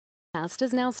Cast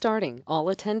is now starting. All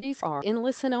attendees are in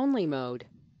listen-only mode.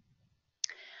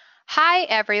 Hi,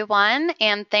 everyone,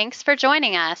 and thanks for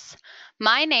joining us.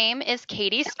 My name is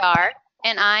Katie Starr,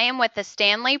 and I am with the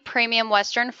Standlee Premium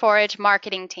Western Forage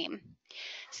marketing team.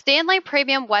 Standlee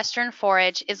Premium Western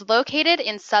Forage is located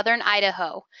in southern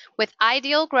Idaho with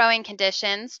ideal growing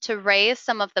conditions to raise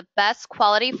some of the best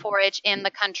quality forage in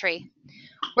the country.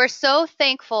 We're so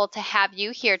thankful to have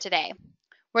you here today.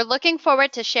 We're looking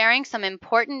forward to sharing some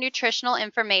important nutritional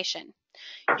information.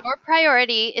 Your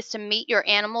priority is to meet your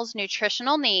animal's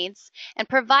nutritional needs and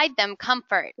provide them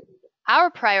comfort. Our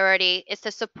priority is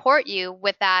to support you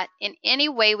with that in any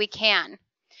way we can.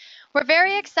 We're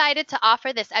very excited to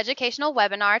offer this educational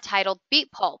webinar titled Beet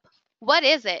Pulp. What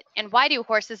is it and why do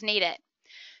horses need it?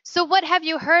 So what have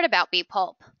you heard about beet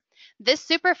pulp? This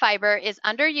superfiber is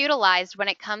underutilized when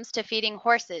it comes to feeding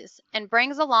horses and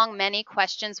brings along many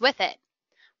questions with it.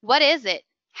 What is it?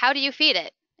 How do you feed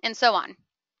it? And so on.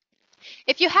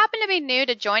 If you happen to be new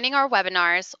to joining our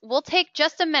webinars, we'll take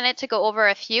just a minute to go over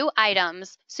a few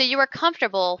items so you are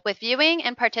comfortable with viewing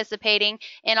and participating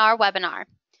in our webinar.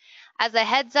 As a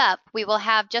heads up, we will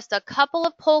have just a couple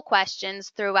of poll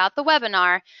questions throughout the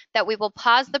webinar that we will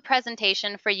pause the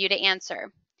presentation for you to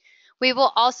answer. We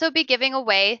will also be giving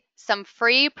away some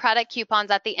free product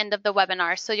coupons at the end of the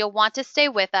webinar, so you'll want to stay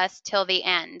with us till the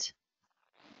end.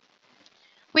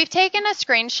 We've taken a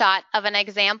screenshot of an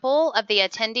example of the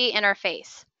attendee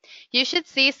interface. You should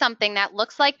see something that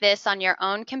looks like this on your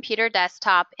own computer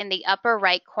desktop in the upper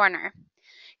right corner.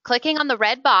 Clicking on the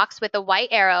red box with the white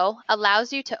arrow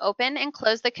allows you to open and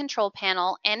close the control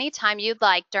panel anytime you'd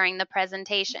like during the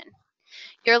presentation.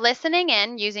 You're listening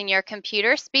in using your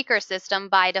computer speaker system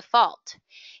by default.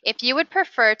 If you would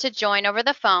prefer to join over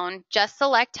the phone, just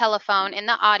select telephone in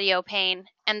the audio pane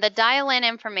and the dial-in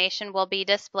information will be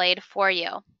displayed for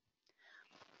you.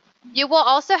 You will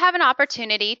also have an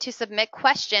opportunity to submit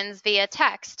questions via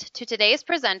text to today's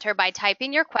presenter by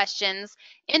typing your questions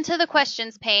into the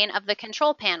questions pane of the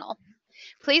control panel.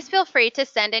 Please feel free to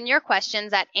send in your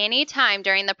questions at any time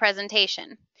during the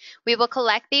presentation. We will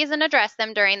collect these and address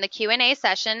them during the Q&A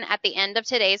session at the end of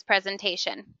today's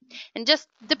presentation. And just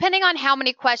depending on how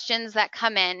many questions that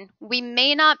come in, we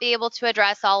may not be able to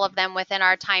address all of them within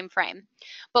our time frame,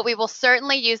 but we will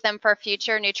certainly use them for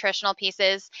future nutritional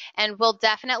pieces, and we'll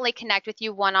definitely connect with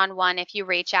you one-on-one if you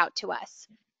reach out to us.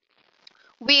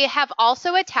 We have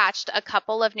also attached a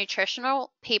couple of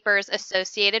nutritional papers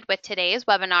associated with today's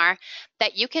webinar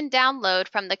that you can download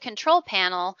from the control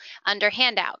panel under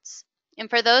handouts. And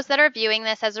for those that are viewing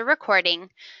this as a recording,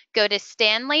 go to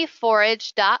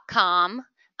standleeforage.com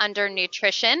under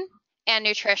Nutrition and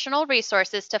Nutritional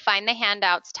Resources to find the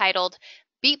handouts titled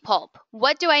Beet Pulp,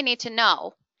 What Do I Need to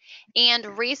Know?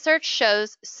 And Research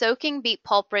Shows Soaking Beet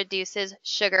Pulp Reduces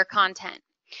Sugar Content.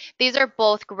 These are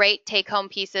both great take-home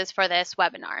pieces for this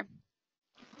webinar.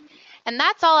 And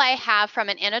that's all I have from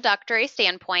an introductory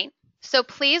standpoint. So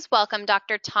please welcome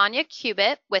Dr. Tania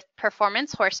Cubitt with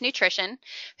Performance Horse Nutrition,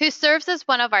 who serves as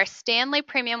one of our Standlee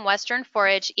Premium Western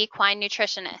Forage equine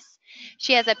nutritionists.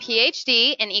 She has a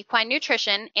PhD in equine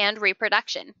nutrition and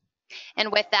reproduction.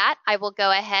 And with that, I will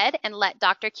go ahead and let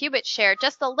Dr. Cubitt share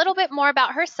just a little bit more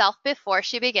about herself before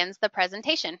she begins the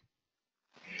presentation.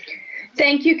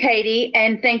 Thank you, Katie,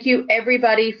 and thank you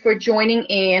everybody for joining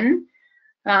in.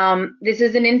 This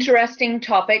is an interesting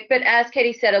topic, but as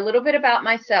Katie said, a little bit about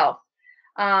myself.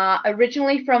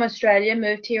 Originally from Australia,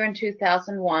 moved here in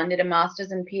 2001, did a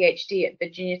master's and PhD at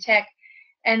Virginia Tech,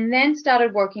 and then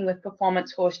started working with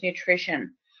Performance Horse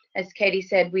Nutrition. As Katie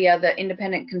said, we are the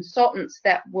independent consultants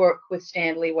that work with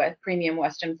Standlee Premium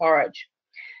Western Forage.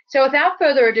 So without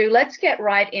further ado, let's get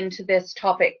right into this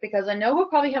topic because I know we'll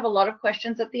probably have a lot of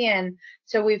questions at the end,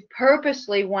 so we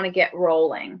purposely want to get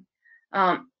rolling.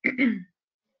 As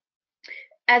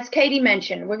Katie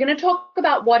mentioned, we're going to talk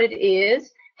about what it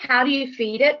is, how do you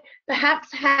feed it,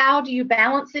 perhaps how do you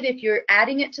balance it if you're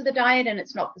adding it to the diet and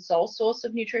it's not the sole source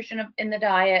of nutrition in the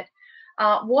diet,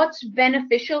 what's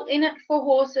beneficial in it for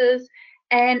horses,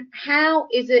 and how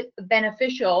is it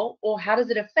beneficial or how does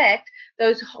it affect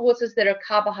those horses that are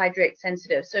carbohydrate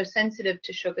sensitive, so sensitive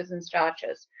to sugars and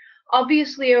starches.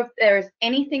 Obviously, if there is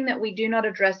anything that we do not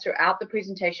address throughout the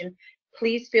presentation,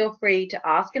 please feel free to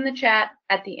ask in the chat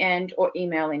at the end or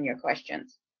email in your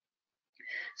questions.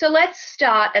 So let's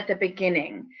start at the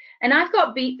beginning. And I've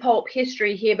got beet pulp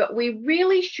history here, but we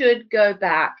really should go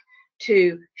back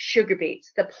to sugar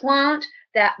beets, the plant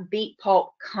that beet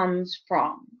pulp comes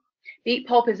from. Beet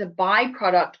pulp is a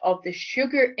byproduct of the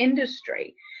sugar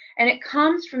industry, and it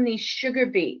comes from these sugar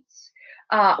beets,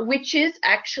 which is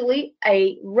actually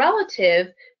a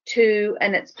relative to,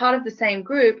 and it's part of the same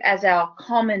group as our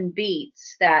common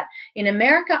beets that in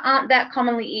America aren't that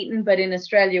commonly eaten, but in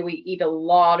Australia we eat a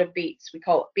lot of beets. We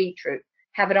call it beetroot,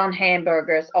 have it on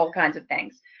hamburgers, all kinds of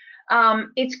things.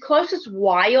 Its closest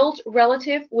wild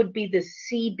relative would be the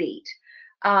sea beet.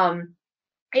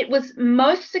 It was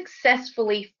most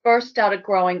successfully first started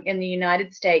growing in the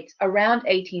United States around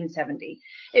 1870.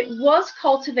 It was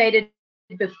cultivated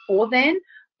before then,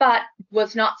 but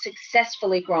was not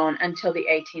successfully grown until the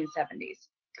 1870s.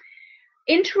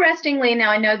 Interestingly,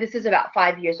 now I know this is about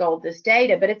 5 years old, this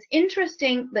data, but it's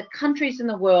interesting the countries in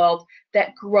the world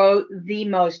that grow the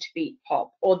most beet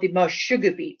pulp, or the most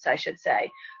sugar beets, I should say.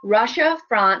 Russia,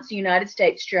 France, United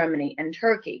States, Germany, and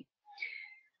Turkey.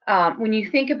 When you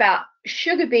think about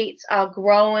sugar beets are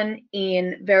grown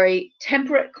in very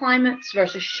temperate climates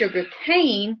versus sugar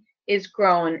cane is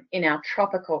grown in our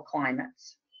tropical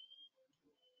climates.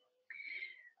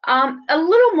 A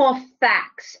little more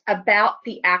facts about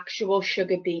the actual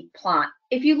sugar beet plant.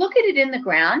 If you look at it in the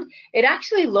ground, it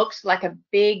actually looks like a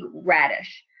big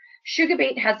radish. Sugar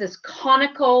beet has this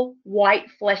conical, white,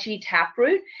 fleshy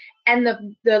taproot, and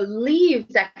the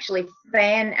leaves actually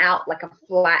fan out like a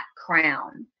flat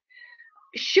crown.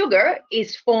 Sugar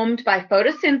is formed by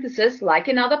photosynthesis, like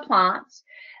in other plants.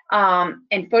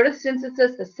 And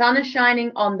photosynthesis, the sun is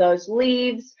shining on those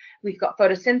leaves. We've got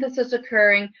photosynthesis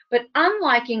occurring, but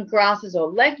unlike in grasses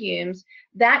or legumes,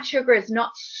 that sugar is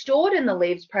not stored in the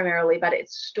leaves primarily, but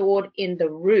it's stored in the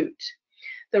root.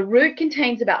 The root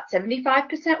contains about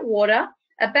 75% water,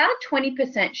 about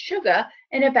 20% sugar,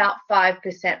 and about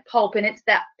 5% pulp. And it's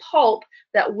that pulp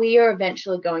that we are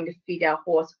eventually going to feed our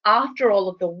horse after all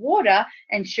of the water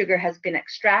and sugar has been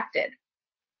extracted.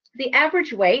 The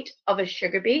average weight of a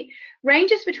sugar beet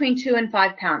ranges between 2 and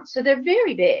 5 pounds, so they're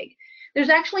very big. There's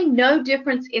actually no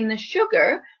difference in the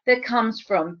sugar that comes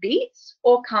from beets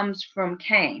or comes from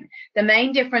cane. The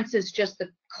main difference is just the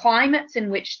climates in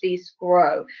which these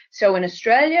grow. So in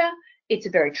Australia, it's a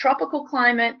very tropical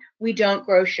climate. We don't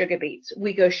grow sugar beets.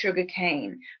 We grow sugar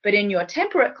cane. But in your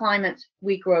temperate climates,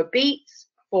 we grow beets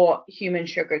for human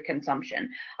sugar consumption.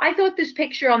 I thought this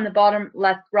picture on the bottom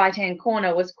left right-hand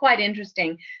corner was quite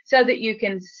interesting so that you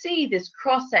can see this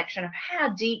cross-section of how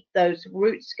deep those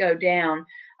roots go down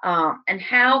and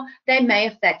how they may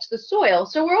affect the soil.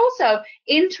 So we're also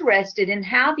interested in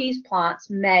how these plants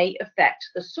may affect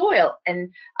the soil,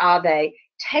 and are they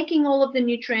taking all of the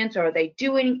nutrients, or are they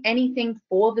doing anything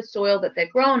for the soil that they're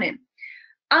grown in?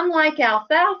 Unlike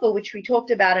alfalfa, which we talked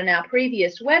about in our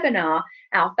previous webinar,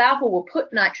 alfalfa will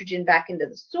put nitrogen back into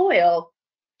the soil.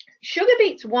 Sugar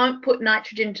beets won't put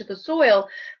nitrogen into the soil,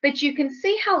 but you can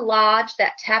see how large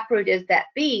that taproot is, that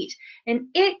beet, and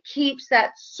it keeps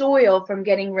that soil from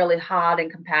getting really hard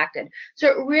and compacted. So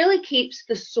it really keeps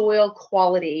the soil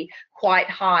quality quite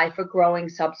high for growing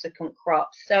subsequent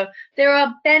crops. So there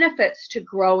are benefits to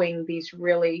growing these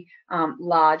really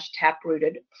large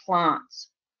taprooted plants.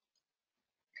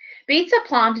 Beets are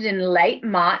planted in late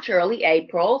March, early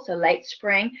April, so late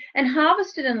spring, and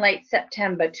harvested in late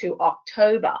September to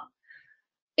October.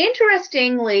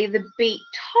 Interestingly, the beet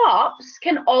tops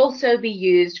can also be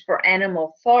used for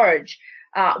animal forage.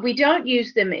 We don't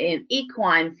use them in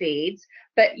equine feeds,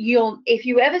 but if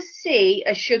you ever see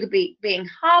a sugar beet being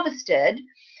harvested,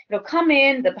 it'll come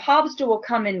in, the harvester will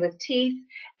come in with teeth,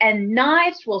 and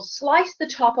knives will slice the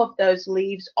top of those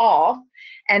leaves off,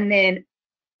 and then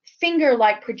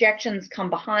finger-like projections come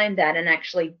behind that and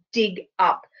actually dig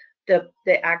up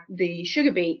the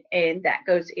sugar beet, and that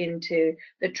goes into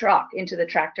the truck, into the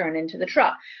tractor and into the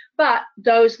truck. But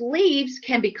those leaves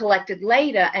can be collected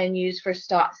later and used for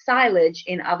silage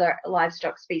in other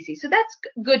livestock species. So that's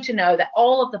good to know that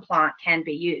all of the plant can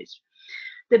be used.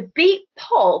 The beet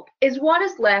pulp is what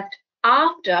is left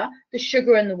after the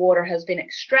sugar in the water has been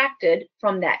extracted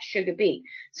from that sugar beet.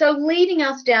 So leading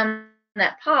us down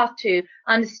that path to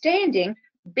understanding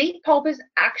beet pulp is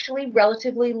actually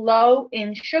relatively low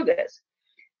in sugars.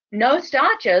 No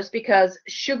starches, because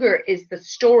sugar is the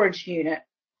storage unit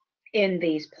in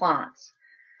these plants.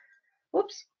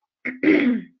 Whoops.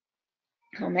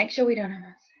 I'll make sure we don't have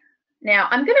this. Now,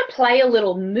 I'm going to play a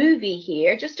little movie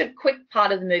here, just a quick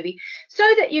part of the movie, so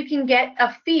that you can get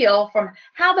a feel from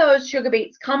how those sugar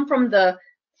beets come from the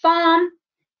farm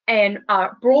and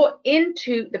are brought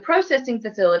into the processing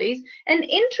facilities. And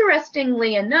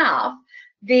interestingly enough,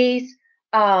 these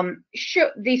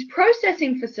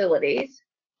processing facilities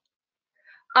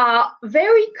are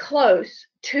very close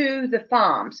to the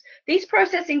farms. These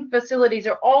processing facilities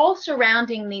are all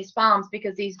surrounding these farms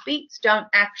because these beets don't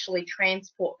actually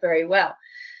transport very well.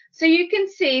 So you can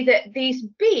see that these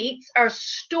beets are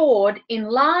stored in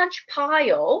large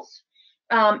piles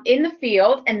in the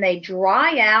field, and they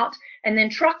dry out, and then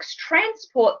trucks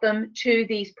transport them to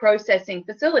these processing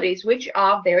facilities, which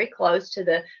are very close to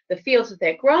the fields that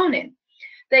they're grown in.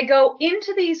 They go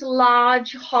into these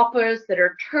large hoppers that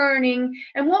are turning,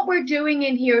 and what we're doing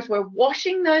in here is we're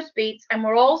washing those beets, and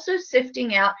we're also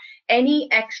sifting out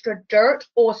any extra dirt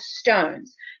or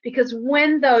stones, because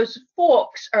when those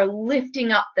forks are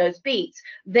lifting up those beets,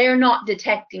 they're not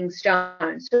detecting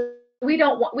stones. So we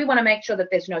want to make sure that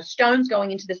there's no stones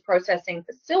going into this processing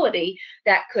facility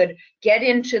that could get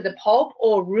into the pulp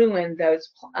or ruin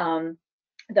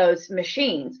those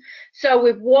machines. So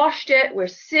we've washed it, we're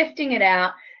sifting it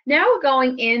out. Now we're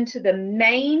going into the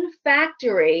main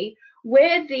factory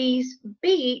where these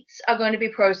beets are going to be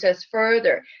processed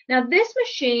further. Now this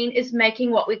machine is making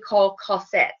what we call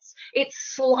cossets.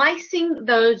 It's slicing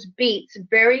those beets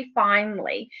very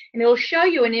finely, and it'll show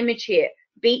you an image here.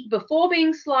 Beet before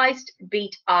being sliced,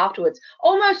 beet afterwards.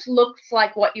 Almost looks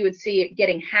like what you would see it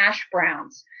getting hash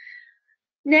browns.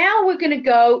 Now we're going to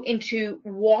go into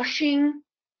washing.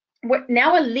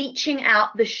 Now we're leaching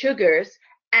out the sugars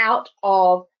out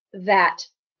of that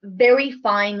very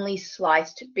finely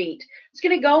sliced beet. It's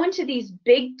going to go into these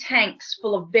big tanks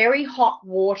full of very hot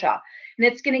water, and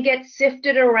it's going to get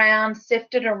sifted around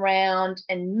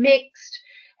and mixed,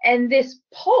 and this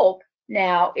pulp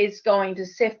now is going to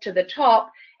sift to the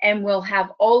top, and we'll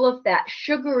have all of that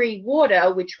sugary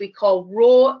water, which we call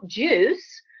raw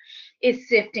juice, is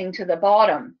sifting to the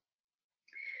bottom.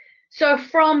 So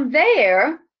from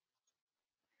there,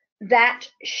 that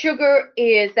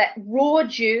raw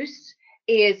juice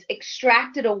is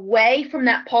extracted away from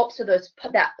that pulp. So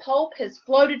that pulp has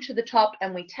floated to the top,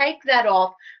 and we take that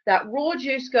off. That raw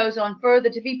juice goes on further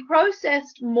to be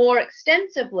processed more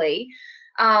extensively.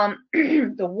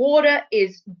 The water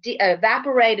is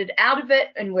evaporated out of it,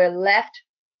 and we're left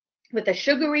with a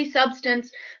sugary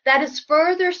substance that is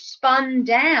further spun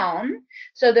down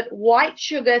so that white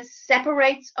sugar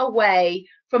separates away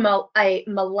from a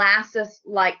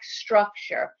molasses-like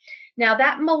structure. Now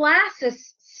that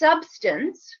molasses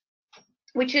substance,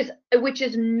 which is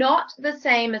not the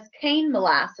same as cane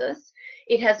molasses,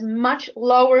 it has much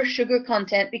lower sugar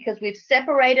content because we've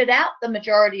separated out the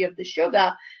majority of the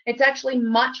sugar. It's actually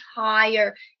much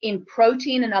higher in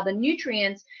protein and other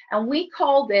nutrients, and we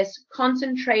call this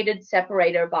concentrated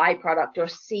separator byproduct, or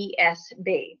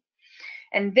CSB.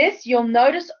 And this, you'll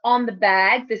notice on the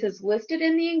bag, this is listed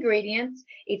in the ingredients.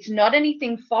 It's not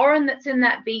anything foreign that's in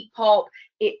that beet pulp.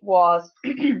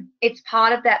 It's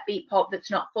part of that beet pulp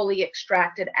that's not fully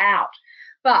extracted out.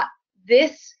 But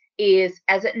this is,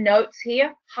 as it notes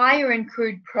here, higher in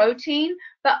crude protein,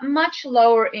 but much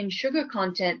lower in sugar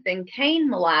content than cane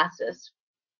molasses.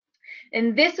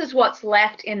 And this is what's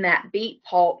left in that beet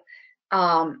pulp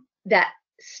that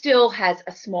still has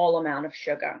a small amount of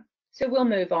sugar. So we'll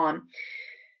move on.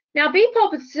 Now, beet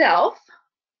pulp itself,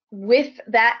 with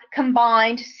that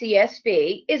combined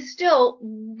CSB, is still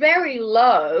very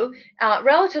low,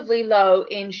 relatively low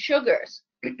in sugars.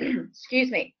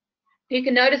 Excuse me. You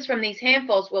can notice from these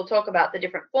handfuls, we'll talk about the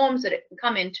different forms that it can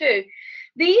come in too.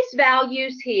 These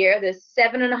values here, there's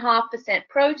 7.5%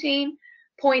 protein,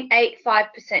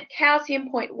 0.85% calcium,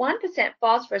 0.1%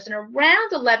 phosphorus, and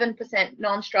around 11%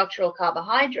 non-structural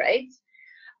carbohydrates,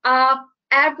 are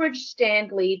average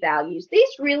Standlee values. These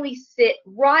really sit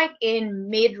right in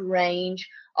mid-range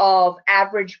of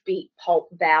average beet pulp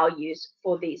values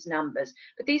for these numbers.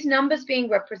 But these numbers being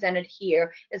represented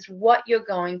here is what you're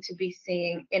going to be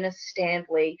seeing in a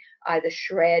Standlee, either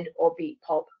shred or beet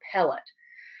pulp pellet.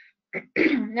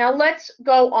 Now let's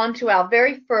go on to our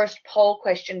very first poll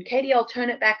question. Katie, I'll turn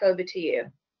it back over to you.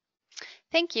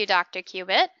 Thank you, Dr.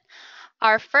 Cubitt.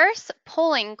 Our first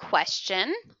polling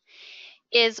question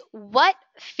is, what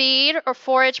feed or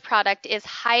forage product is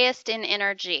highest in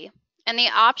energy? And the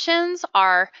options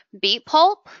are beet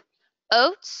pulp,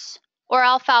 oats, or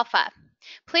alfalfa.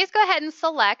 Please go ahead and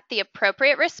select the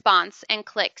appropriate response and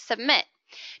click submit.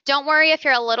 Don't worry if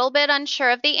you're a little bit unsure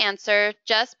of the answer,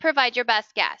 just provide your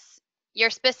best guess.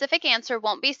 Your specific answer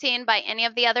won't be seen by any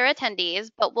of the other attendees,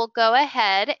 but we'll go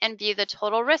ahead and view the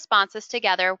total responses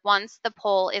together once the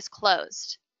poll is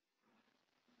closed.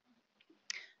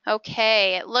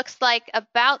 Okay, it looks like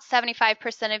about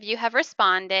 75% of you have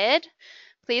responded.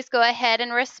 Please go ahead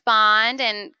and respond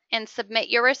and submit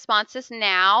your responses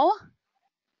now.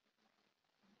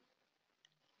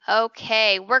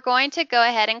 Okay, we're going to go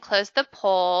ahead and close the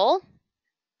poll.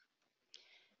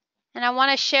 And I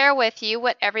want to share with you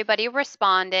what everybody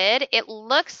responded. It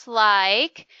looks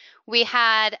like we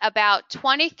had about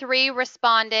 23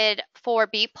 responded for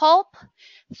beet pulp,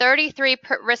 33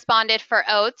 responded for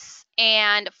oats,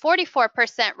 and 44%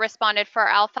 responded for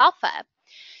alfalfa.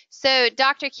 So,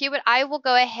 Dr. Cubitt, I will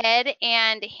go ahead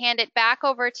and hand it back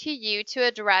over to you to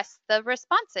address the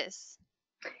responses.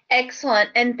 Excellent,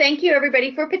 and thank you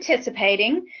everybody for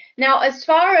participating. Now, as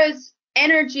far as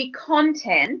energy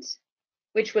content,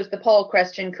 which was the poll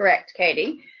question, correct,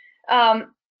 Katie?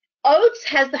 Oats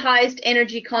has the highest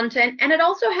energy content, and it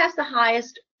also has the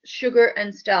highest sugar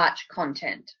and starch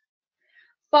content.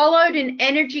 Followed in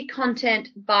energy content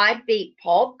by beet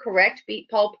pulp, correct? Beet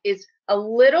pulp is a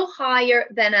little higher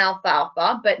than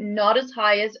alfalfa, but not as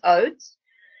high as oats.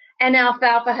 And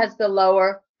alfalfa has the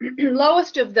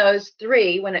lowest of those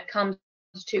three when it comes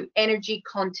to energy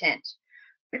content.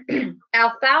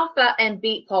 Alfalfa and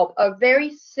beet pulp are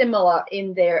very similar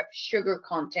in their sugar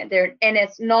content, their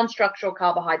NS, non-structural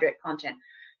carbohydrate content.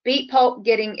 Beet pulp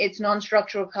getting its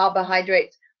non-structural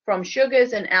carbohydrates from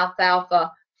sugars and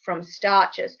alfalfa from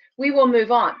starches. We will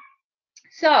move on.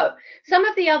 So, some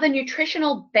of the other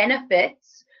nutritional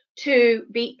benefits to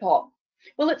beet pulp.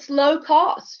 Well, it's low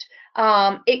cost.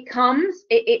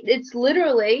 It's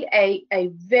literally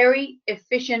a very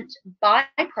efficient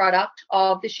byproduct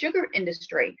of the sugar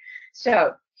industry.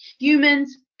 So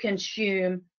humans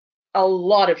consume a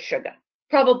lot of sugar,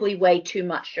 probably way too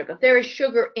much sugar. There is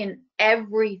sugar in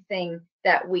everything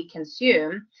that we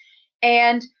consume.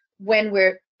 And when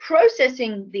we're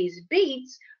processing these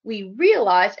beets, we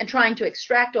realize, and trying to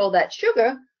extract all that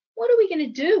sugar, what are we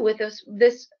going to do with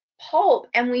this pulp?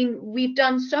 And we've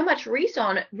done so much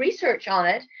research on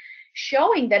it,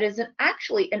 showing that it's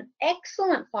actually an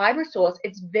excellent fiber source.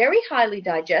 It's very highly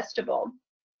digestible.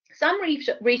 Some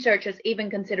researchers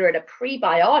even consider it a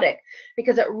prebiotic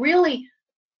because it really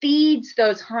feeds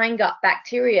those hindgut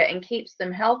bacteria and keeps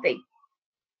them healthy.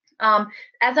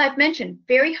 As I've mentioned,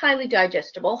 very highly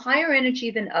digestible, higher energy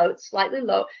than oats,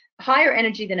 higher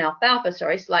energy than alfalfa,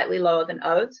 sorry, slightly lower than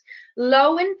oats,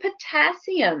 low in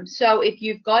potassium. So if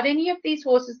you've got any of these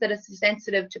horses that are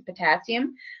sensitive to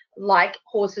potassium, like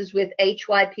horses with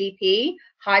HYPP,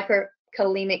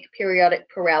 hyperkalemic periodic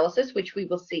paralysis, which we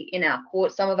will see in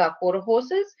some of our quarter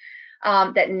horses,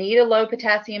 that need a low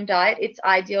potassium diet, it's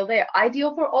ideal there.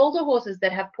 Ideal for older horses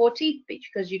that have poor teeth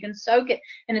because you can soak it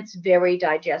and it's very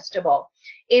digestible.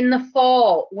 In the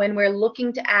fall, when we're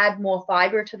looking to add more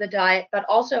fiber to the diet, but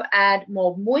also add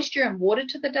more moisture and water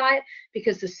to the diet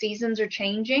because the seasons are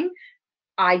changing,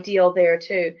 ideal there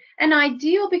too. And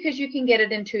ideal because you can get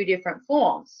it in two different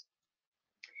forms.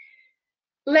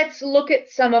 Let's look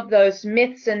at some of those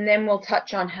myths and then we'll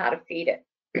touch on how to feed it.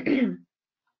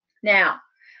 Now,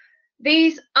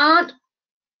 these are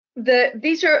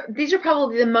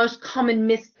probably the most common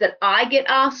myths that I get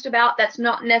asked about. That's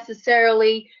not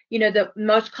necessarily, the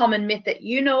most common myth that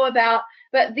you know about,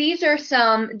 but these are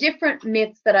some different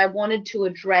myths that I wanted to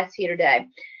address here today.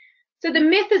 So the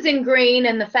myth is in green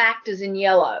and the fact is in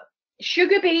yellow.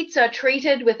 Sugar beets are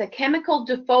treated with a chemical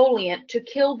defoliant to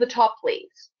kill the top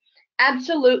leaves.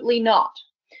 Absolutely not.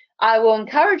 I will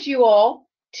encourage you all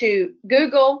to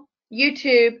Google,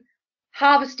 YouTube,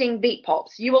 harvesting beet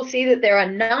pulps. You will see that there are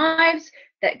knives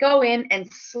that go in and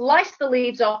slice the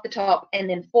leaves off the top and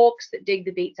then forks that dig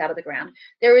the beets out of the ground.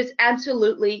 There is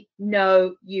absolutely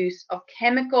no use of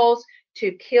chemicals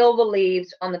to kill the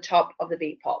leaves on the top of the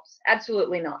beet pulps.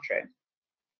 Absolutely not true.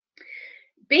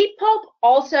 Beet pulp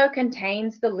also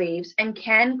contains the leaves and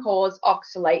can cause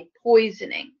oxalate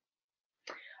poisoning.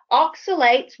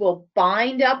 Oxalates will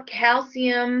bind up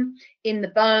calcium in the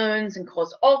bones and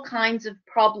cause all kinds of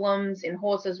problems in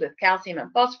horses with calcium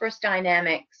and phosphorus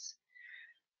dynamics.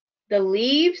 The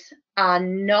leaves are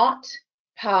not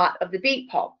part of the beet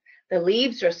pulp. The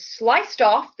leaves are sliced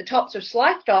off, the tops are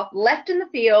sliced off, left in the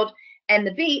field, and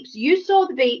the beets, you saw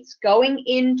the beets going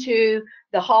into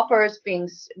the hoppers, being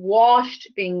washed,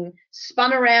 being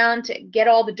spun around to get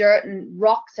all the dirt and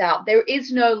rocks out. There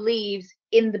is no leaves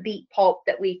in the beet pulp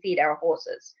that we feed our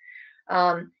horses.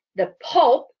 The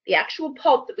pulp, the actual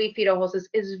pulp that we feed our horses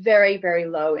is very, very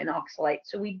low in oxalate,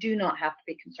 so we do not have to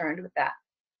be concerned with that.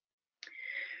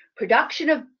 Production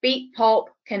of beet pulp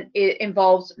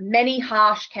involves many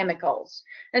harsh chemicals,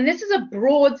 and this is a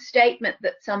broad statement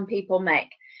that some people make.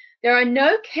 There are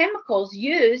no chemicals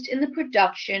used in the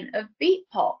production of beet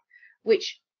pulp,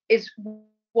 which is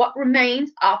what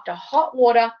remains after hot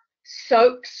water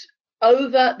soaks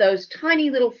over those tiny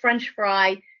little French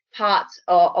fry parts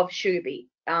of sugar beet,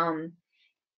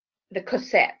 the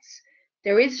cossettes.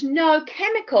 There is no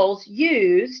chemicals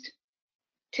used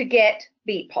to get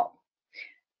beet pulp.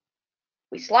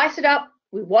 We slice it up,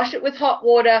 we wash it with hot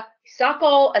water, suck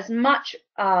as much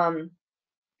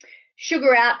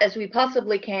sugar out as we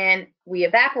possibly can, we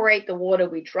evaporate the water,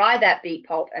 we dry that beet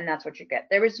pulp, and that's what you get.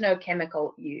 There is no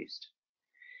chemical used.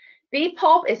 Beet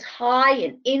pulp is high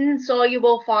in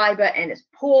insoluble fiber and is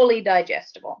poorly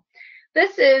digestible.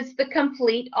 This is the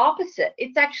complete opposite.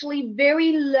 It's actually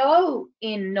very low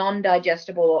in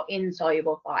non-digestible or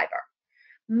insoluble fiber,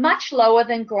 much lower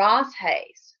than grass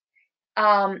hays.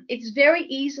 It's very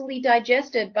easily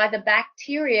digested by the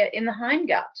bacteria in the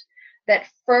hindgut that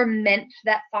ferment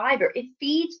that fiber. It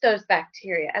feeds those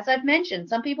bacteria. As I've mentioned,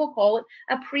 some people call it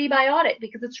a prebiotic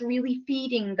because it's really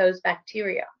feeding those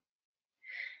bacteria.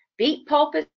 Beet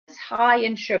pulp is high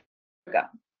in sugar.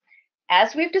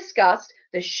 As we've discussed,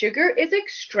 the sugar is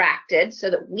extracted so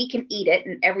that we can eat it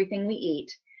in everything we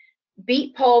eat.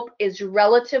 Beet pulp is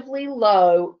relatively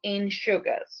low in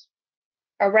sugars,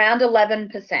 around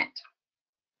 11%.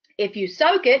 If you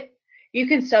soak it, you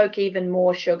can soak even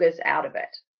more sugars out of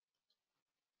it.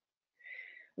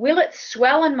 Will it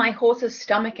swell in my horse's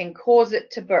stomach and cause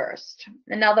it to burst?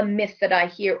 Another myth that I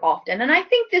hear often. And I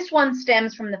think this one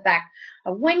stems from the fact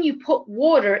of when you put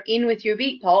water in with your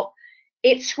beet pulp,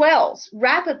 it swells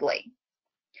rapidly.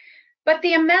 But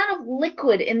the amount of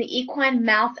liquid in the equine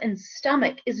mouth and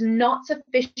stomach is not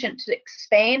sufficient to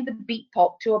expand the beet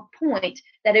pulp to a point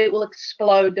that it will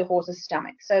explode the horse's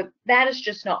stomach. So that is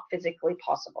just not physically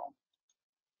possible.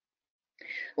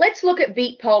 Let's look at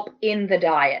beet pulp in the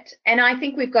diet. And I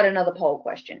think we've got another poll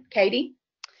question. Katie?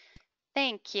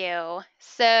 Thank you.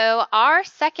 So our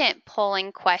second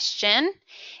polling question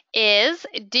is,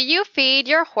 do you feed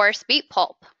your horse beet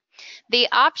pulp? The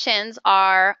options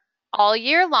are all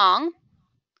year long,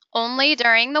 only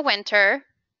during the winter,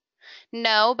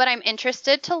 no, but I'm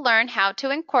interested to learn how to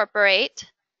incorporate,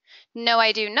 no,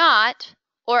 I do not,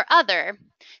 or other.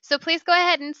 So please go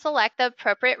ahead and select the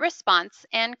appropriate response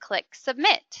and click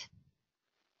submit.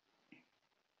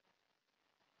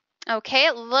 Okay,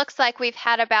 it looks like we've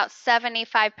had about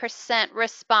 75%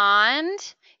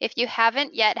 respond. If you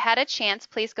haven't yet had a chance,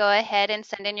 please go ahead and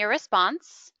send in your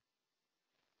response.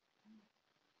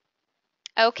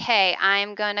 Okay,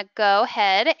 I'm going to go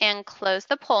ahead and close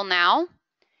the poll now.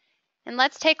 And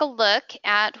let's take a look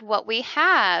at what we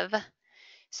have.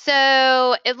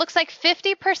 So it looks like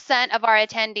 50% of our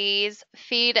attendees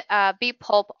feed beet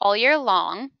pulp all year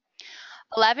long,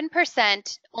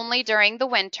 11% only during the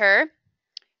winter,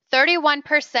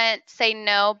 31% say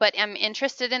no, but I'm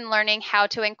interested in learning how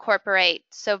to incorporate.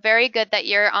 So very good that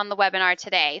you're on the webinar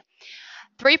today.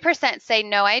 3% say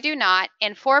no, I do not,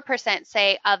 and 4%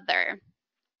 say other.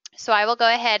 So I will go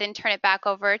ahead and turn it back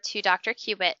over to Dr.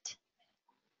 Cubitt.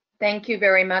 Thank you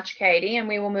very much, Katie, and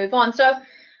we will move on. So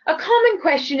a common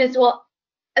question is, well,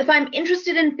 if I'm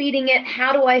interested in feeding it,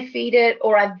 how do I feed it?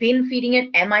 Or I've been feeding it,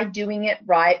 am I doing it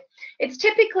right? It's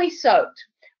typically soaked.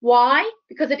 Why?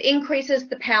 Because it increases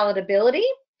the palatability,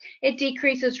 it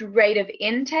decreases rate of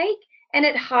intake, and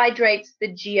it hydrates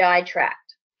the GI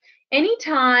tract.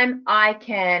 Anytime I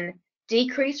can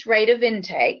decrease rate of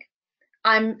intake,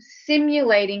 I'm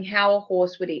simulating how a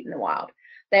horse would eat in the wild.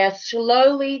 They are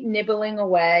slowly nibbling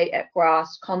away at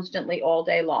grass constantly all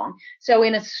day long. So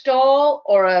in a stall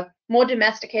or a more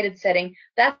domesticated setting,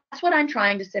 that's what I'm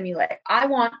trying to simulate. I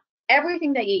want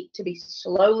everything they eat to be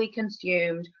slowly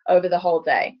consumed over the whole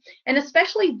day. And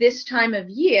especially this time of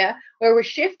year where we're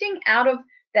shifting out of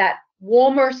that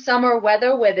warmer summer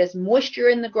weather where there's moisture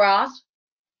in the grass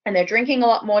and they're drinking a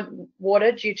lot more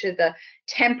water due to the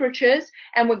temperatures,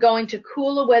 and we're going to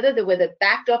cooler weather where they've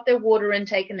backed off their water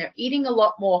intake and they're eating a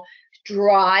lot more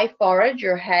dry forage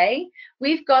or hay.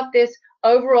 We've got this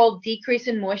overall decrease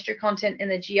in moisture content in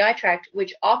the GI tract,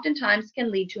 which oftentimes can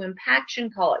lead to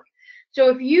impaction colic. So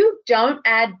if you don't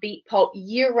add beet pulp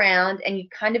year round and you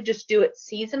kind of just do it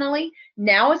seasonally,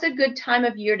 now is a good time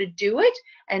of year to do it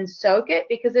and soak it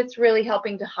because it's really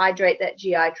helping to hydrate that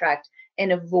GI tract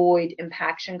and avoid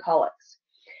impaction colics.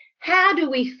 How do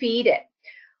we feed it?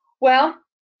 Well,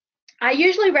 I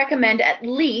usually recommend at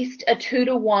least a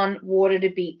 2-to-1 water to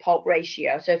beet pulp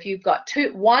ratio. So if you've got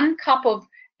 1 cup of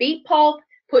beet pulp,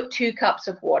 put 2 cups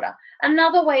of water.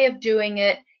 Another way of doing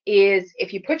it is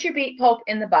if you put your beet pulp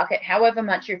in the bucket, however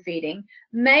much you're feeding,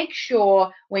 make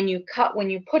sure when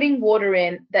you're putting water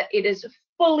in that it is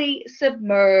fully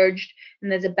submerged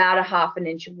and there's about a ½ an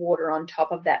inch of water on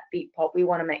top of that beet pulp. We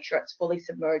want to make sure it's fully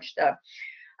submerged though.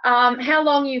 How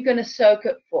long are you going to soak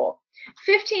it for?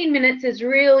 15 minutes is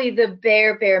really the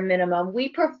bare minimum. We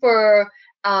prefer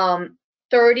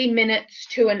 30 minutes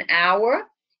to an hour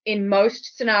in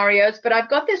most scenarios, but I've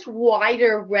got this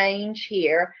wider range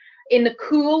here. In the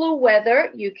cooler weather,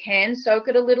 you can soak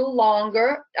it a little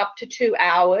longer, up to 2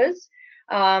 hours.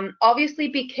 Obviously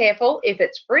be careful if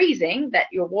it's freezing that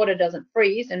your water doesn't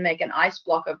freeze and make an ice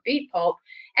block of beet pulp.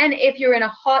 And if you're in a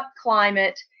hot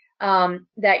climate,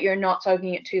 that you're not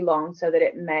soaking it too long so that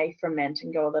it may ferment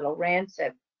and go a little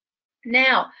rancid.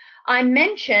 Now, I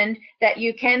mentioned that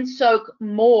you can soak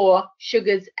more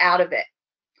sugars out of it.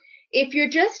 If you're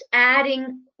just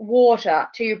adding water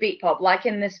to your beet pulp, like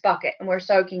in this bucket, and we're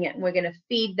soaking it and we're going to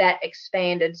feed that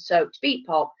expanded soaked beet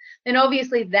pulp, then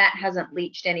obviously that hasn't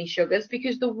leached any sugars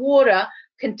because the water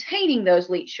containing those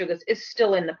leached sugars is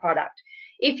still in the product.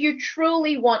 If you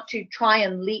truly want to try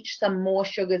and leach some more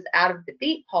sugars out of the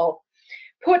beet pulp,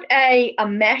 put a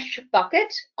mesh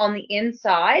bucket on the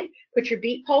inside, put your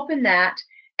beet pulp in that,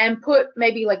 and put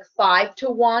maybe like 5 to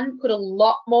 1, put a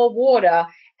lot more water,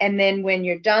 and then when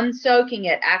you're done soaking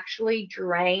it, actually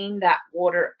drain that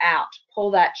water out.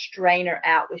 Pull that strainer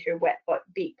out with your wet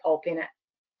beet pulp in it.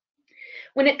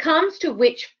 When it comes to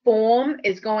which form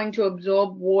is going to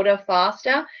absorb water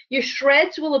faster, your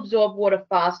shreds will absorb water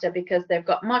faster because they've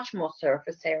got much more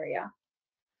surface area.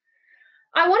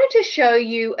 I wanted to show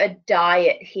you a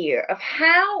diet here of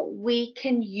how we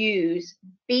can use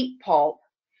beet pulp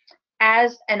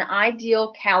as an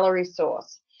ideal calorie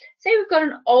source. Say we've got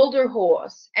an older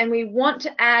horse and we want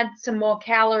to add some more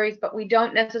calories, but we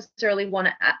don't necessarily want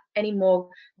to add any more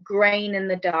grain in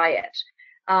the diet.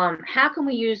 How can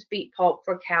we use beet pulp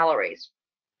for calories?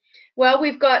 Well,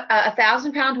 we've got a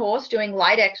 1,000-pound horse doing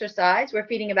light exercise. We're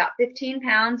feeding about 15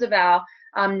 pounds of our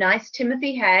nice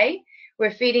Timothy hay.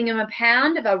 We're feeding him a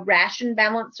pound of a ration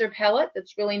balancer pellet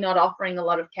that's really not offering a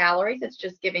lot of calories. It's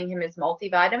just giving him his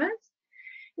multivitamins.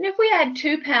 And if we add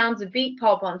 2 pounds of beet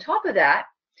pulp on top of that,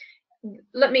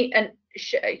 let me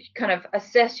kind of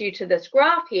assess you to this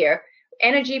graph here.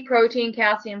 Energy, protein,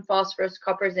 calcium, phosphorus,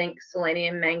 copper, zinc,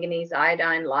 selenium, manganese,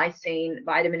 iodine, lysine,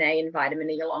 vitamin A, and vitamin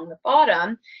E along the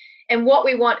bottom. And what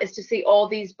we want is to see all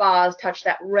these bars touch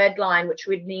that red line, which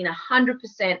would mean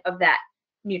 100% of that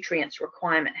nutrients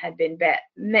requirement had been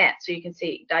met. So you can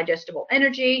see digestible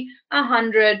energy,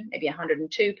 100, maybe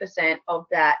 102% of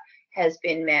that has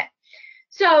been met.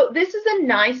 So this is a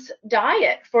nice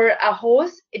diet for a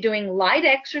horse doing light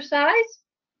exercise,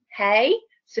 hay,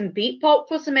 some beet pulp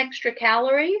for some extra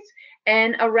calories,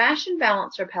 and a ration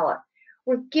balancer pellet.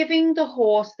 We're giving the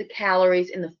horse the calories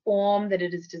in the form that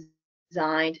it is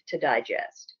designed to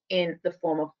digest, in the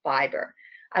form of fiber.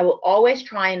 I will always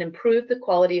try and improve the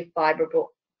quality of fiber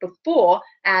before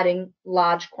adding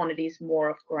large quantities more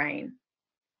of grain.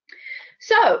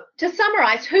 So to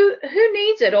summarize, who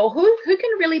needs it, or who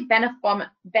can really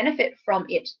benefit from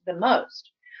it the most?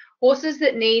 Horses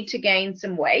that need to gain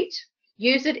some weight.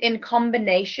 Use it in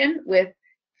combination with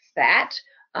fat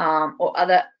or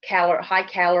other high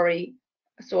calorie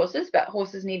sources, but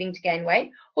horses needing to gain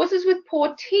weight. Horses with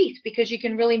poor teeth, because you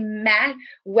can really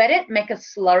wet it, make a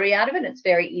slurry out of it, and it's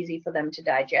very easy for them to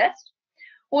digest.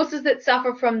 Horses that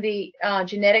suffer from the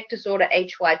genetic disorder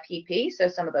HYPP, so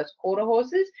some of those quarter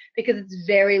horses, because it's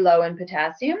very low in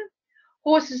potassium.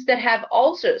 Horses that have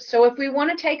ulcers, so if we want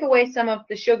to take away some of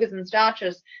the sugars and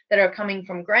starches that are coming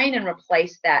from grain and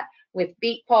replace that with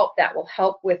beet pulp, that will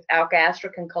help with our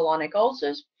gastric and colonic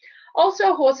ulcers.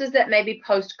 Also, horses that may be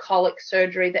post-colic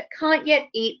surgery that can't yet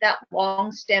eat that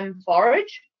long stem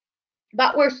forage,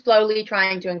 but we're slowly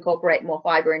trying to incorporate more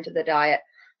fiber into the diet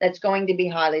that's going to be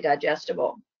highly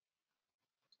digestible.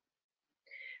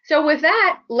 So with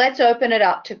that, let's open it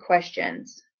up to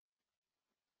questions.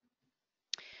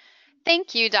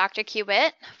 Thank you, Dr.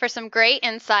 Cubitt, for some great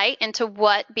insight into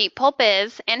what beet pulp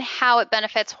is and how it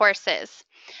benefits horses.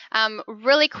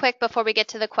 Really quick before we get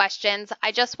to the questions,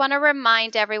 I just want to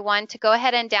remind everyone to go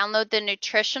ahead and download the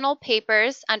nutritional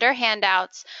papers under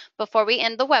handouts before we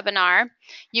end the webinar.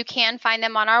 You can find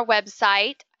them on our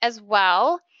website as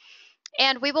well.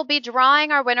 And we will be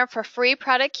drawing our winner for free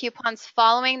product coupons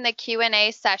following the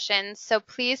Q&A session, so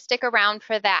please stick around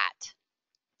for that.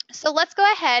 So let's go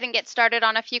ahead and get started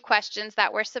on a few questions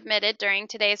that were submitted during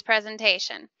today's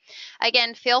presentation.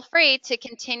 Again, feel free to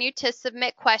continue to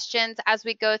submit questions as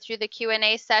we go through the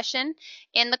Q&A session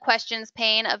in the questions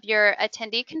pane of your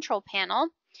attendee control panel.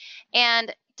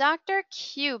 And Dr.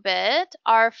 Cubitt,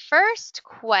 our first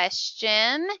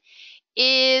question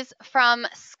is from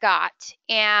Scott,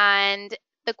 and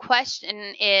the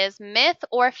question is, myth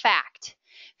or fact?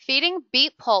 Feeding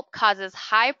beet pulp causes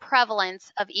high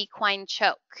prevalence of equine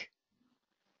choke.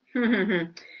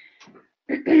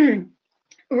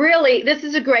 Really, this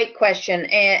is a great question,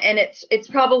 and it's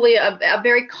probably a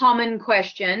very common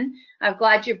question. I'm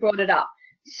glad you brought it up.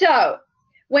 So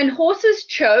when horses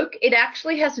choke, it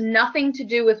actually has nothing to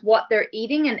do with what they're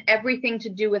eating and everything to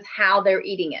do with how they're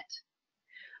eating it.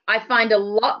 I find a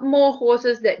lot more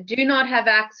horses that do not have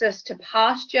access to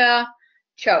pasture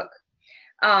choke.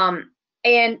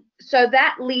 And so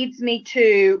that leads me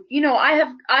to, you know,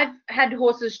 I've had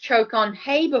horses choke on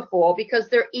hay before because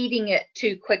they're eating it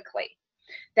too quickly.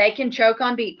 They can choke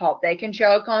on beet pulp, they can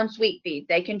choke on sweet feed,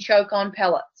 they can choke on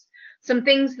pellets. Some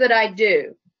things that I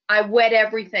do, I wet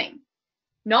everything.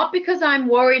 Not because I'm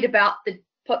worried about the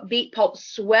beet pulp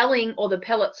swelling or the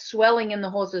pellets swelling in the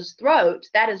horse's throat.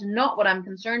 That is not what I'm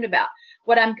concerned about.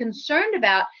 What I'm concerned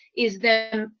about is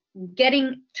them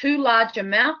getting too large a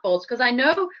mouthfuls, because I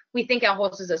know we think our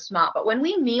horses are smart, but when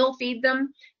we meal feed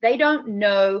them, they don't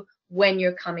know when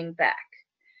you're coming back.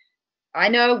 I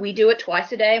know we do it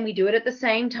twice a day and we do it at the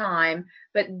same time,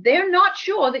 but they're not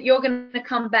sure that you're going to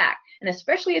come back. And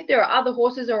especially if there are other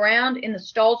horses around in the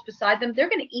stalls beside them, they're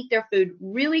going to eat their food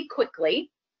really quickly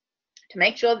to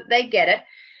make sure that they get it.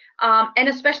 And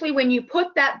especially when you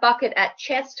put that bucket at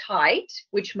chest height,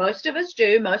 which most of us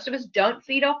do, most of us don't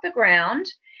feed off the ground.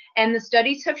 And the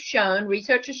studies have shown,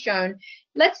 research has shown,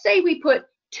 let's say we put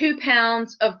 2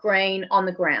 pounds of grain on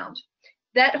the ground.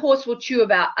 That horse will chew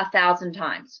about 1,000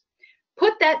 times.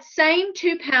 Put that same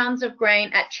 2 pounds of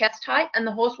grain at chest height and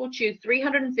the horse will chew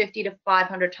 350 to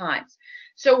 500 times.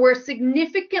 So we're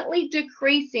significantly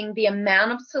decreasing the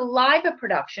amount of saliva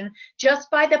production just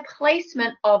by the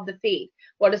placement of the feed.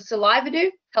 What does saliva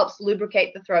do? Helps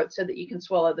lubricate the throat so that you can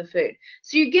swallow the food.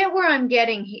 So you get where I'm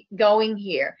going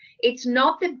here. It's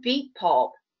not the beet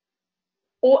pulp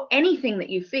or anything that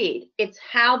you feed. It's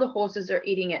how the horses are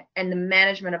eating it and the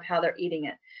management of how they're eating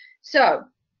it. So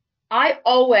I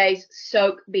always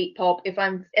soak beet pulp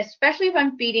especially if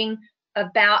I'm feeding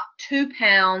about 2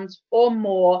 pounds or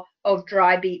more of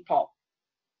dry beet pulp.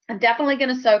 I'm definitely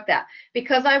going to soak that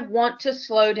because I want to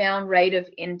slow down rate of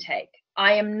intake.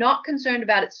 I am not concerned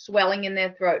about it swelling in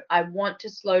their throat. I want to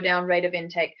slow down rate of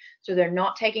intake so they're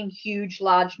not taking huge,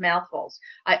 large mouthfuls.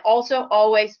 I also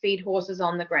always feed horses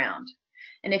on the ground.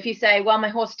 And if you say, well, my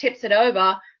horse tips it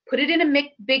over, put it in a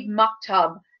big muck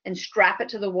tub and strap it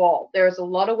to the wall. There's a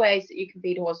lot of ways that you can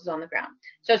feed horses on the ground.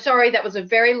 So sorry, that was a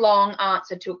very long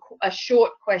answer to a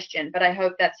short question, but I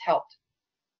hope that's helped.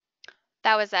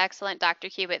 That was excellent, Dr.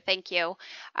 Cubitt. Thank you.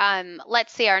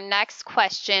 Let's see, our next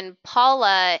question.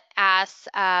 Paula asks,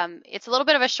 it's a little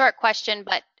bit of a short question,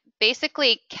 but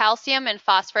basically calcium and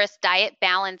phosphorus diet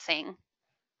balancing.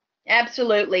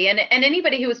 Absolutely. And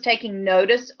anybody who is taking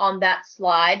notice on that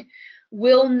slide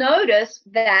will notice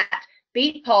that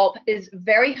beet pulp is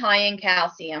very high in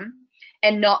calcium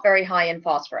and not very high in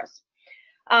phosphorus.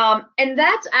 And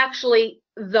that's actually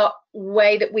the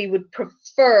way that we would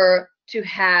prefer to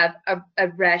have a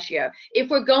ratio. If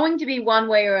we're going to be one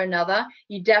way or another,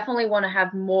 you definitely want to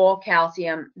have more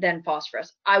calcium than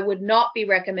phosphorus. I would not be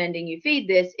recommending you feed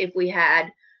this if we had,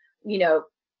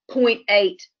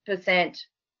 0.8%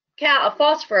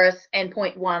 phosphorus and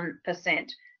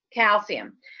 0.1%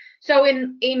 calcium. So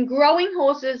in growing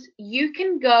horses, you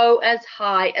can go as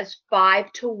high as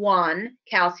 5-to-1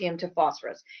 calcium to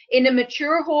phosphorus. In a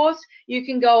mature horse, you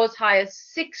can go as high as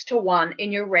 6-to-1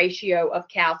 in your ratio of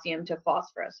calcium to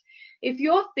phosphorus. If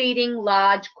you're feeding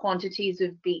large quantities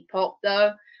of beet pulp,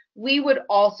 though, I would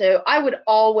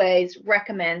always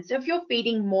recommend, so if you're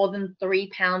feeding more than 3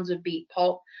 pounds of beet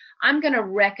pulp, I'm going to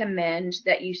recommend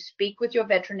that you speak with your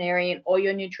veterinarian or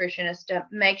your nutritionist to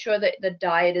make sure that the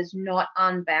diet is not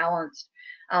unbalanced.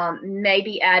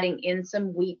 Maybe adding in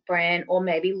some wheat bran, or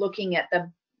maybe looking at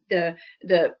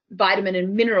the vitamin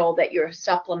and mineral that you're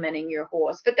supplementing your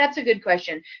horse. But that's a good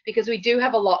question because we do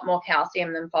have a lot more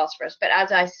calcium than phosphorus. But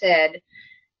as I said,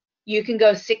 you can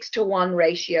go 6-to-1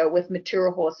 ratio with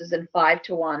mature horses and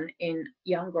 5-to-1 in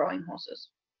young growing horses.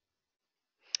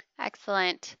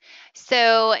 Excellent.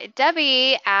 So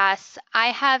Debbie asks, I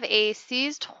have a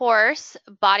seized horse,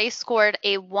 body scored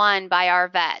a 1 by our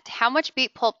vet. How much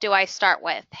beet pulp do I start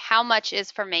with? How much is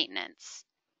for maintenance?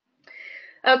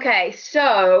 Okay,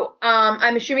 so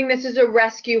I'm assuming this is a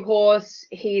rescue horse.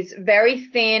 He's very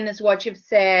thin, is what you've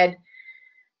said.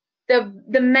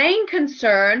 The main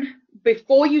concern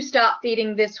before you start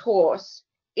feeding this horse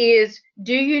is,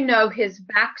 do you know his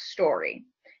backstory?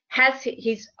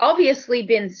 He's obviously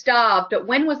been starved, but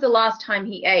when was the last time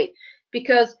he ate?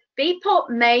 Because beet pulp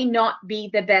may not be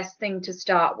the best thing to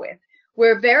start with.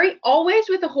 We're always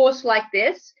with a horse like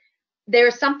this,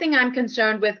 there's something I'm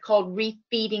concerned with called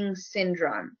refeeding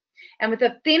syndrome. And with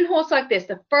a thin horse like this,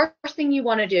 the first thing you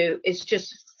want to do is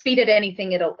just feed it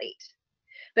anything it'll eat.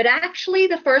 But actually,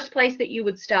 the first place that you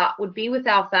would start would be with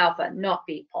alfalfa, not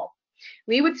beet pulp.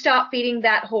 We would start feeding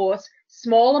that horse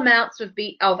small amounts of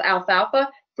alfalfa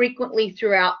frequently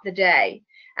throughout the day.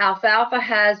 Alfalfa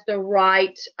has the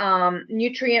right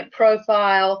nutrient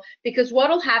profile, because what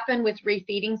will happen with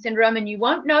refeeding syndrome, and you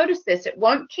won't notice this, it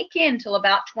won't kick in till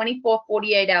about 24,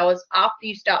 48 hours after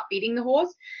you start feeding the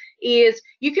horse, is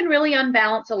you can really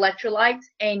unbalance electrolytes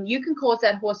and you can cause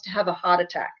that horse to have a heart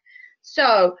attack.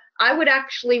 So I would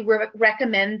actually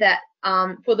recommend that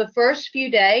for the first few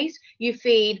days, you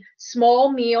feed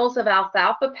small meals of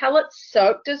alfalfa pellets,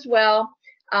 soaked as well,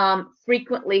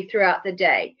 frequently throughout the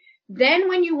day. Then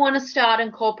when you want to start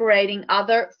incorporating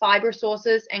other fiber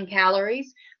sources and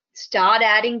calories, start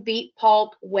adding beet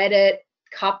pulp, wet it,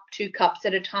 2 cups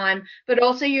at a time, but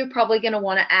also you're probably going to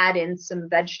want to add in some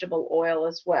vegetable oil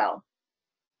as well.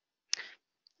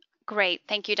 Great.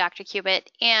 Thank you, Dr.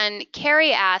 Cubitt. And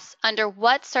Carrie asks, under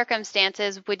what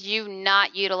circumstances would you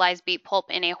not utilize beet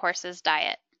pulp in a horse's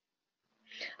diet?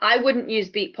 I wouldn't use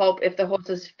beet pulp if the horse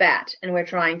is fat and we're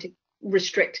trying to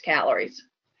restrict calories.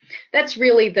 That's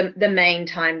really the main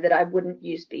time that I wouldn't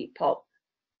use beet pulp.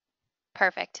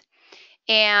 Perfect.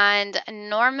 And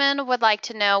Norman would like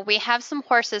to know, we have some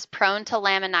horses prone to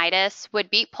laminitis. Would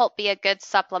beet pulp be a good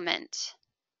supplement?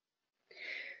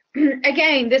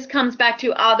 Again, this comes back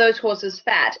to, are those horses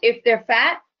fat? If they're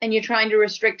fat and you're trying to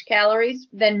restrict calories,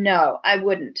 then no, I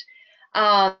wouldn't.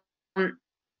 I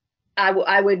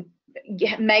would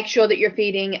make sure that you're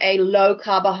feeding a low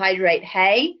carbohydrate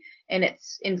hay, and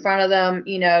it's in front of them,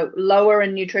 you know, lower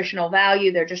in nutritional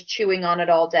value. They're just chewing on it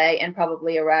all day, and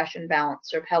probably a ration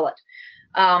balancer pellet.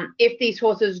 If these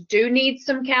horses do need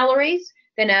some calories,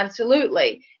 then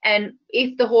absolutely. And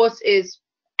if the horse is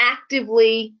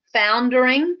actively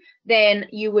foundering, then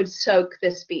you would soak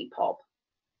this beet pulp.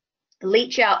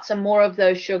 Leach out some more of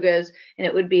those sugars, and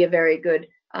it would be a very good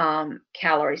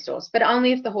calorie source, but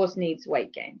only if the horse needs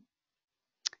weight gain.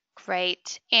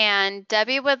 Great. And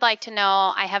Debbie would like to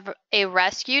know, I have a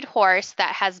rescued horse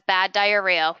that has bad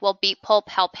diarrhea. Will beet pulp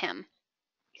help him?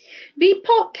 Beet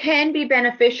pulp can be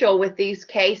beneficial with these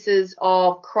cases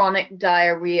of chronic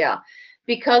diarrhea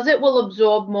because it will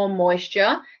absorb more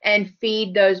moisture and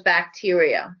feed those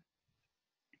bacteria.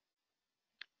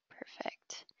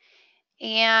 Perfect.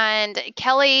 And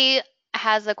Kelly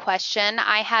has a question.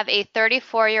 I have a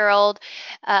 34-year-old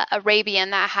Arabian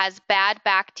that has bad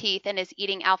back teeth and is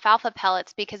eating alfalfa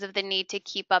pellets because of the need to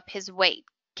keep up his weight.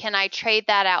 Can I trade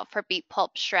that out for beet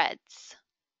pulp shreds?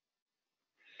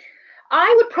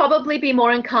 I would probably be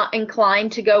more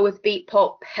inclined to go with beet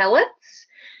pulp pellets,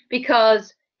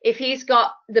 because if he's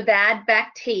got the bad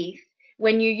back teeth,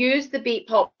 when you use the beet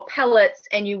pulp pellets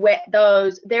and you wet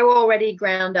those, they're already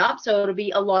ground up, so it'll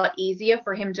be a lot easier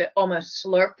for him to almost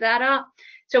slurp that up.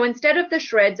 So instead of the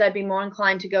shreds, I'd be more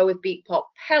inclined to go with beet pulp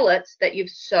pellets that you've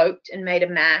soaked and made a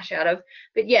mash out of.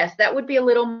 But yes, that would be a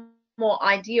little more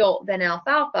ideal than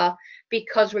alfalfa,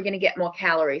 because we're going to get more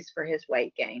calories for his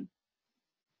weight gain.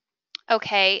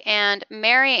 Okay, and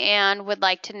Mary Ann would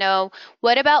like to know,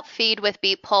 what about feed with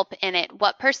beet pulp in it?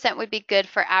 What % would be good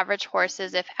for average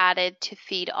horses if added to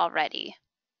feed already?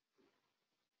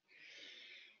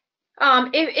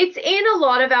 It's in a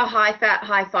lot of our high-fat,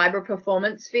 high-fiber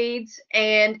performance feeds,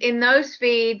 and in those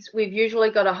feeds, we've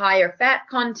usually got a higher fat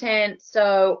content,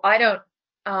 so I don't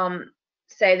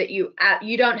say that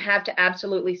you don't have to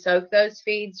absolutely soak those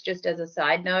feeds, just as a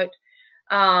side note.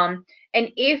 And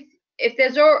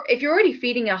if you're already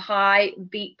feeding a high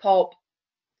beet pulp,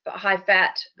 high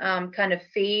fat kind of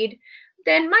feed,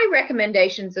 then my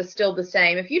recommendations are still the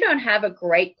same. If you don't have a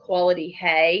great quality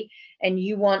hay and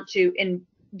you want to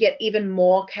get even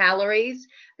more calories,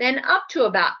 then up to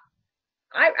about,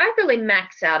 I really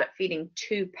max out at feeding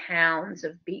 2 pounds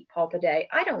of beet pulp a day.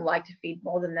 I don't like to feed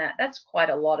more than that. That's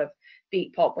quite a lot of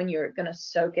beet pulp when you're going to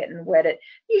soak it and wet it.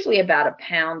 Usually about 1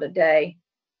 pound a day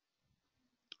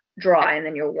dry, and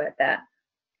then you'll wet that.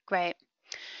 Great.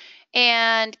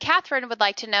 And Catherine would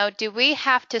like to know, do we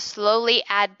have to slowly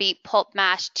add beet pulp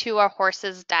mash to our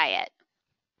horse's diet?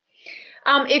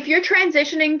 If you're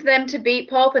transitioning them to beet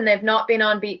pulp and they've not been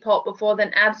on beet pulp before,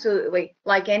 then absolutely.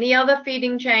 Like any other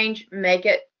feeding change, make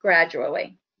it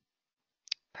gradually.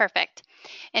 Perfect.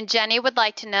 And Jenny would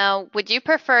like to know, would you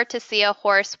prefer to see a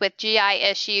horse with GI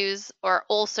issues or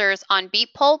ulcers on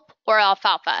beet pulp or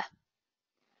alfalfa?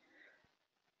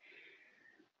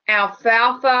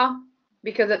 Alfalfa,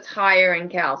 because it's higher in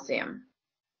calcium.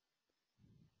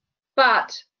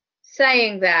 But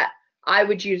saying that, I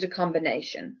would use a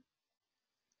combination.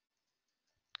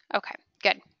 Okay,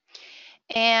 good.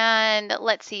 And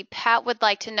let's see, Pat would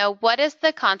like to know, what is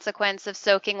the consequence of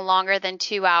soaking longer than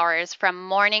 2 hours from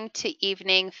morning to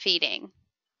evening feeding?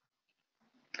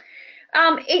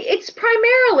 It's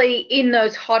primarily in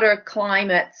those hotter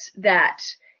climates that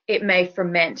it may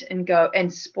ferment and go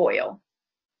and spoil.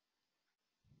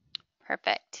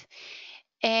 Perfect.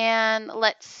 And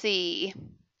let's see.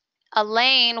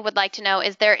 Elaine would like to know,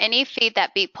 is there any feed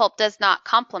that beet pulp does not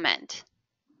complement?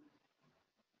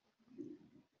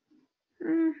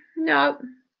 No.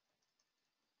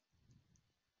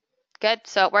 Good.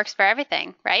 So it works for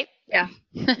everything, right? Yeah.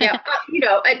 Yeah.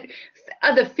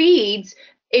 Other feeds,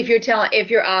 if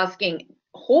you're asking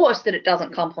horse that it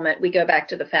doesn't complement, we go back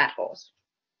to the fat horse.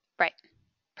 Right.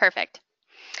 Perfect.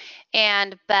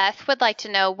 And Beth would like to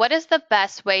know, what is the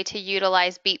best way to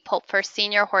utilize beet pulp for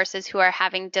senior horses who are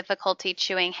having difficulty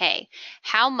chewing hay?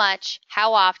 How much,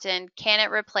 how often can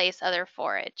it replace other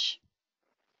forage?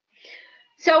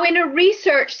 So in a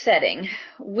research setting,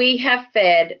 we have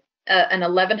fed an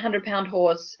 1,100-pound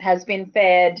horse has been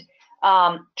fed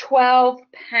 12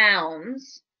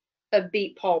 pounds of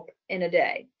beet pulp in a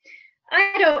day.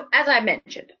 As I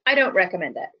mentioned, I don't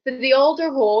recommend that. For the older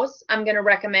horse, I'm going to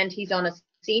recommend he's on a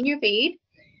senior feed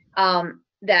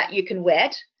that you can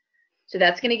wet. So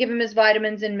that's going to give him his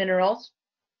vitamins and minerals.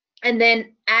 And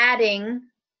then adding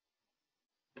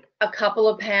a couple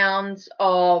of pounds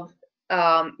of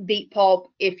beet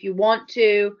pulp if you want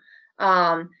to.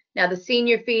 Now the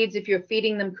senior feeds, if you're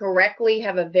feeding them correctly,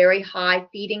 have a very high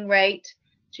feeding rate.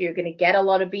 So you're going to get a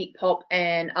lot of beet pulp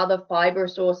and other fiber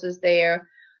sources there.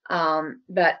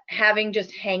 But having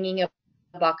just hanging a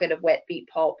bucket of wet beet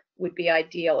pulp would be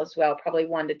ideal as well, probably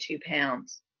 1 to 2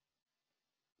 pounds.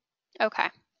 Okay.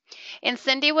 And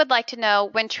Cindy would like to know,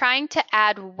 when trying to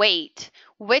add weight,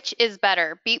 which is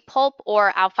better, beet pulp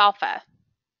or alfalfa?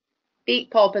 Beet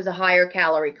pulp is a higher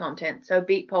calorie content, so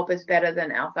beet pulp is better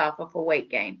than alfalfa for weight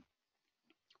gain.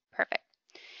 Perfect.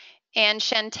 And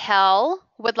Chantel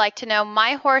would like to know,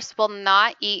 my horse will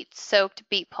not eat soaked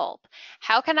beet pulp.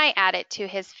 How can I add it to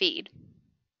his feed?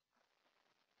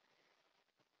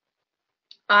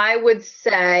 I would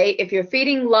say if you're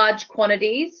feeding large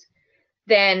quantities,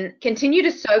 then continue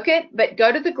to soak it, but go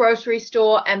to the grocery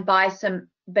store and buy some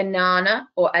banana,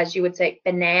 or as you would say,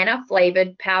 banana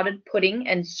flavored powdered pudding,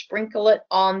 and sprinkle it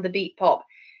on the beet pulp.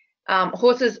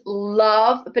 Horses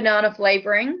love banana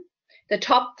flavoring. The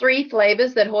top 3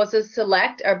 flavors that horses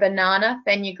select are banana,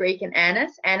 fenugreek, and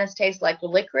anise. Anise tastes like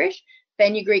licorice.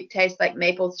 Fenugreek tastes like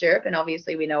maple syrup, and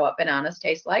obviously we know what bananas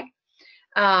taste like.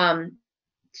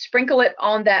 Sprinkle it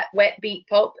on that wet beet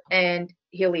pulp and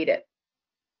he'll eat it.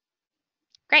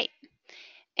 Great.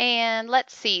 And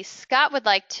let's see, Scott would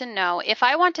like to know, if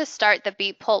I want to start the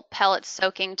beet pulp pellet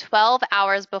soaking 12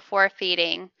 hours before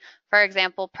feeding, for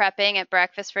example, prepping at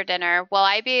breakfast for dinner, will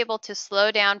I be able to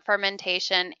slow down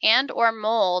fermentation and or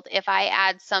mold if I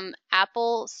add some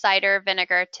apple cider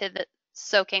vinegar to the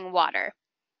soaking water?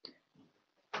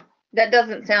 That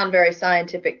doesn't sound very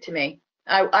scientific to me.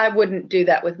 I wouldn't do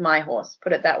that with my horse,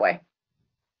 put it that way.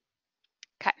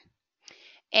 Okay.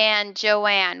 And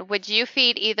Joanne, would you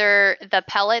feed either the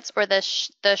pellets or the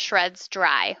shreds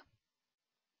dry?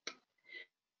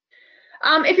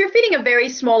 If you're feeding a very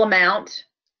small amount,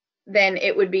 then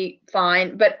it would be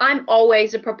fine. But I'm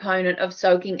always a proponent of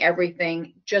soaking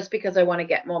everything just because I want to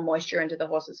get more moisture into the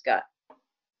horse's gut.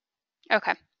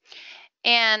 Okay.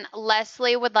 And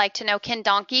Leslie would like to know, can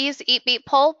donkeys eat beet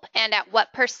pulp, and at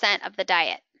what % of the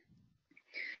diet?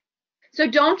 So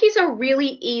donkeys are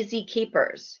really easy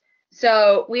keepers.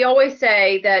 So we always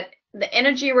say that the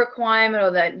energy requirement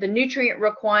or the nutrient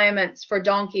requirements for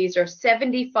donkeys are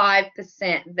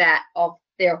 75% that of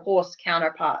their horse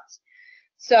counterparts.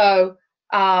 So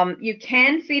you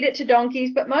can feed it to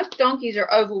donkeys, but most donkeys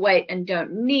are overweight and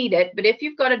don't need it. But if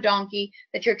you've got a donkey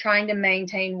that you're trying to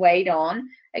maintain weight on,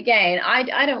 again,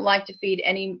 I don't like to feed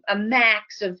a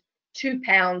max of 2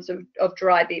 pounds of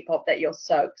dry beet pulp that you'll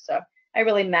soak. So I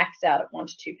really max out at 1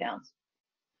 to 2 pounds.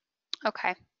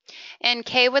 Okay. And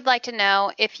Kay would like to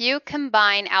know, if you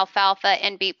combine alfalfa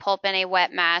and beet pulp in a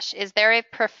wet mash, is there a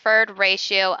preferred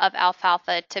ratio of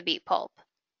alfalfa to beet pulp?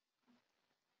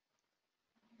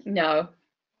 No.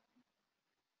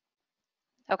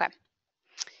 Okay.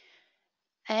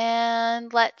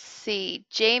 And let's see,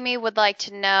 Jamie would like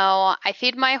to know, I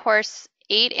feed my horse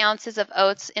 8 ounces of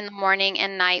oats in the morning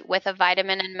and night with a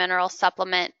vitamin and mineral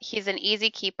supplement. He's an easy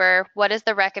keeper. What is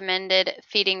the recommended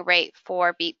feeding rate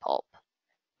for beet pulp?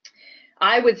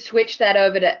 I would switch that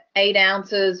over to 8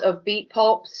 ounces of beet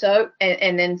pulp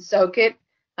and then soak it.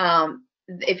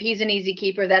 If he's an easy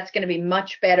keeper, that's going to be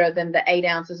much better than the 8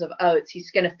 ounces of oats.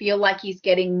 He's going to feel like he's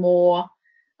getting more,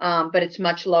 but it's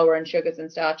much lower in sugars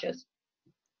and starches.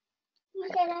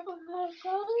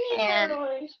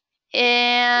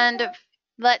 And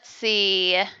let's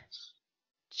see.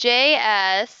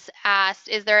 JS asked,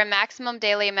 is there a maximum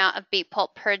daily amount of beet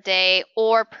pulp per day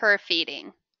or per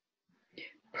feeding?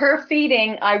 Per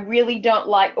feeding, I really don't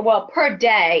like, well, per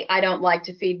day, I don't like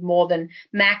to feed more than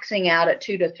maxing out at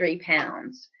 2 to 3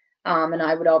 pounds. And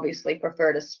I would obviously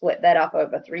prefer to split that up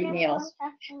over 3 meals.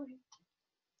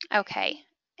 Okay.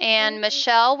 And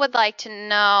Michelle would like to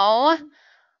know,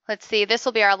 let's see, this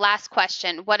will be our last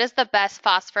question. What is the best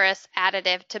phosphorus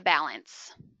additive to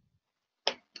balance?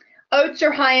 Oats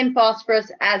are high in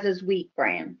phosphorus, as is wheat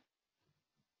bran.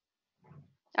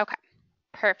 Okay,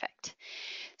 perfect.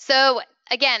 So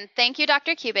again, thank you,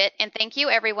 Dr. Cubitt, and thank you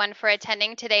everyone for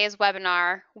attending today's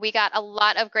webinar. We got a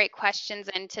lot of great questions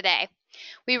in today.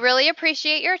 We really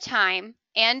appreciate your time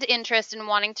and interest in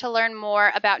wanting to learn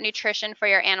more about nutrition for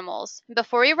your animals.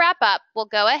 Before we wrap up, we'll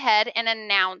go ahead and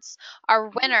announce our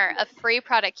winner of free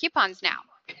product coupons now.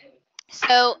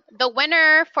 So the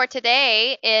winner for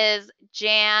today is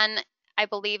Jan, I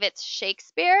believe it's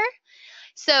Shakespeare.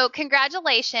 So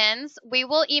congratulations. We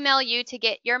will email you to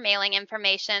get your mailing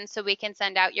information so we can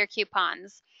send out your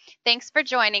coupons. Thanks for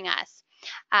joining us.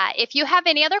 If you have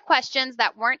any other questions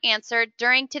that weren't answered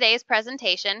during today's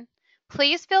presentation,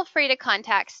 please feel free to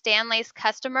contact Standlee's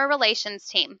customer relations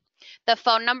team. The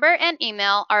phone number and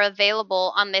email are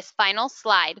available on this final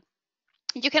slide.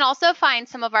 You can also find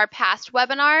some of our past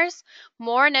webinars,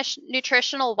 more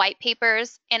nutritional white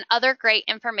papers, and other great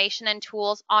information and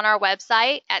tools on our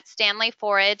website at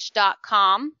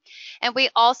standleeforage.com. And we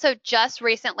also just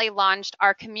recently launched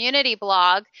our community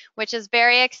blog, which is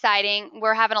very exciting.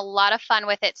 We're having a lot of fun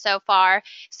with it so far.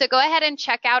 So go ahead and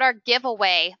check out our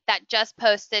giveaway that just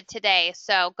posted today.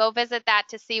 So go visit that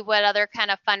to see what other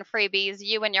kind of fun freebies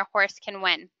you and your horse can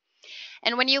win.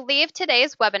 And when you leave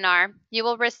today's webinar, you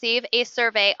will receive a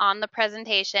survey on the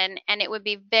presentation, and it would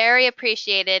be very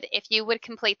appreciated if you would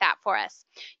complete that for us.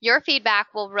 Your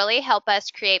feedback will really help us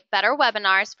create better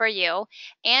webinars for you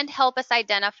and help us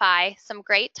identify some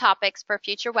great topics for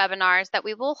future webinars that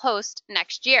we will host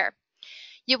next year.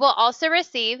 You will also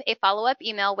receive a follow-up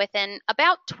email within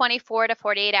about 24 to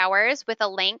 48 hours with a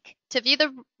link to view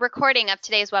the recording of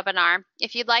today's webinar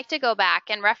if you'd like to go back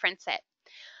and reference it.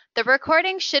 The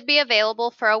recording should be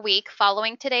available for a week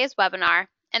following today's webinar,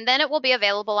 and then it will be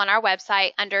available on our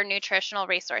website under Nutritional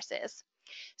Resources.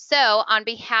 So, on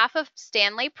behalf of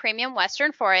Standlee Premium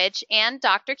Western Forage and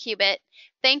Dr. Cubitt,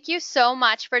 thank you so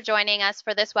much for joining us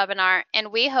for this webinar,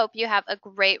 and we hope you have a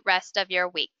great rest of your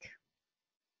week.